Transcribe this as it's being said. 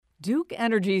Duke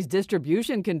Energy's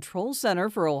distribution control center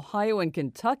for Ohio and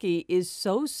Kentucky is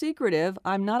so secretive,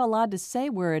 I'm not allowed to say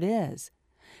where it is.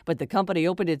 But the company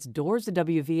opened its doors to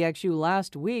WVXU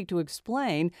last week to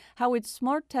explain how its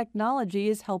smart technology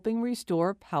is helping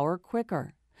restore power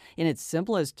quicker. In its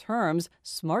simplest terms,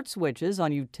 smart switches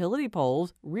on utility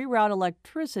poles reroute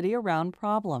electricity around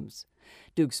problems.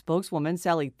 Duke spokeswoman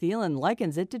Sally Thielen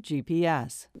likens it to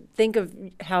GPS. Think of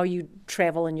how you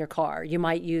travel in your car. You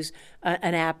might use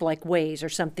an app like Waze or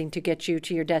something to get you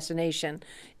to your destination.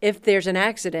 If there's an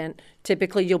accident,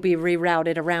 typically you'll be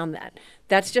rerouted around that.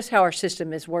 That's just how our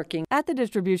system is working. At the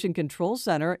Distribution Control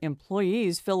Center,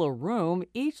 employees fill a room,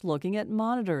 each looking at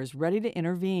monitors ready to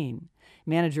intervene.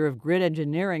 Manager of Grid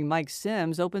Engineering Mike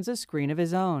Sims opens a screen of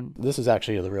his own. This is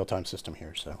actually the real-time system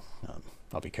here, so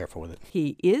I'll be careful with it.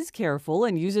 He is careful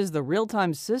and uses the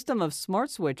real-time system of smart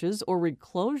switches or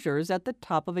reclosures at the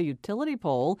top of a utility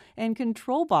pole and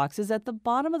control boxes at the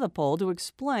bottom of the pole to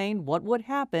explain what would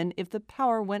happen if the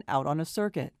power went out on a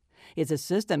circuit. It's a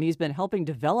system he's been helping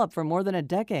develop for more than a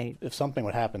decade. If something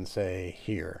would happen, say,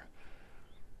 here,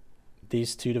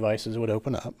 these two devices would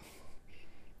open up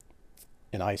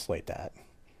and isolate that,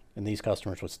 and these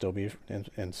customers would still be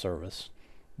in service.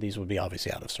 These would be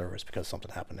obviously out of service because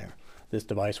something happened there. This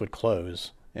device would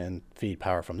close and feed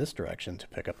power from this direction to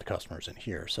pick up the customers in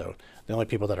here. So the only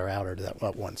people that are out are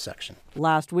that one section.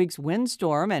 Last week's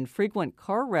windstorm and frequent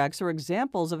car wrecks are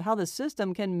examples of how the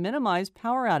system can minimize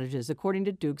power outages, according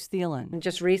to Duke's Thielen. And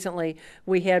just recently,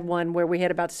 we had one where we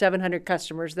had about 700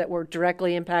 customers that were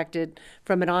directly impacted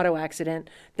from an auto accident,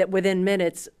 that within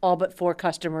minutes, all but 4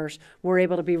 customers were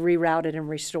able to be rerouted and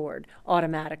restored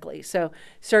automatically. So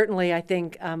certainly, I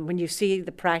think when you see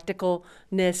the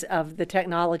practicalness of the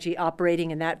technology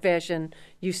operating in that fashion,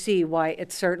 you see why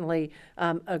it's certainly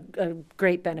a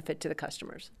great benefit to the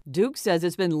customers. Duke says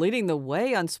it's been leading the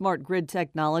way on smart grid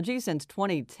technology since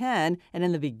 2010, and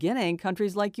in the beginning,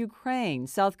 countries like Ukraine,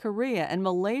 South Korea, and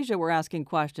Malaysia were asking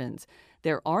questions.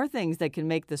 There are things that can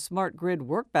make the smart grid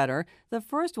work better. The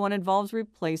first one involves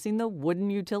replacing the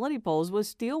wooden utility poles with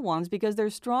steel ones because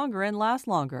they're stronger and last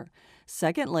longer.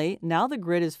 Secondly, now the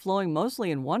grid is flowing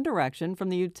mostly in one direction from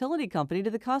the utility company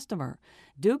to the customer.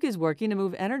 Duke is working to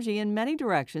move energy in many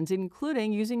directions,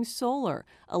 including using solar,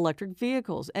 electric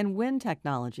vehicles, and wind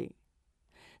technology.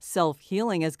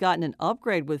 Self-healing has gotten an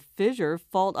upgrade with Fissure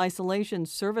Fault Isolation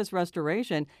Service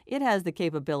Restoration. It has the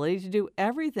capability to do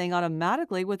everything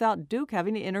automatically without Duke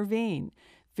having to intervene.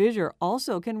 Fissure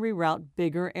also can reroute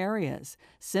bigger areas.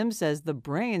 Sims says the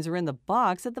brains are in the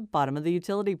box at the bottom of the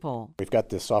utility pole. We've got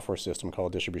this software system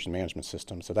called Distribution Management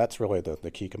System, so that's really the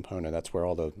key component. That's where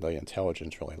all the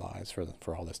intelligence really lies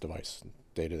for all this device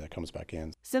data that comes back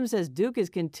in. Sims says Duke is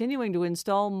continuing to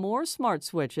install more smart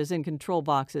switches and control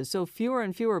boxes so fewer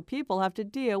and fewer people have to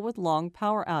deal with long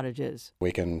power outages.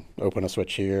 We can open a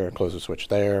switch here, close a switch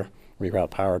there,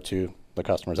 reroute power to the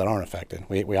customers that aren't affected.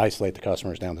 We isolate the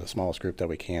customers down to the smallest group that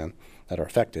we can that are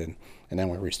affected, and then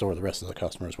we restore the rest of the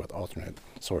customers with alternate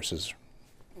sources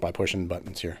by pushing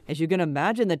buttons here. As you can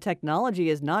imagine, the technology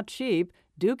is not cheap.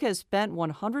 Duke has spent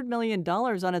 $100 million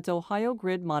on its Ohio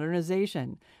grid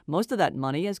modernization. Most of that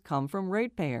money has come from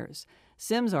ratepayers.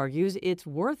 Sims argues it's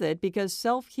worth it because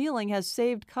self-healing has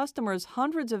saved customers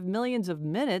hundreds of millions of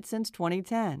minutes since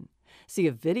 2010. See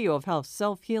a video of how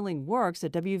self-healing works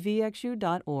at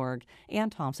WVXU.org. Ann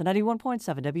Thompson,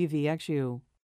 91.7 WVXU.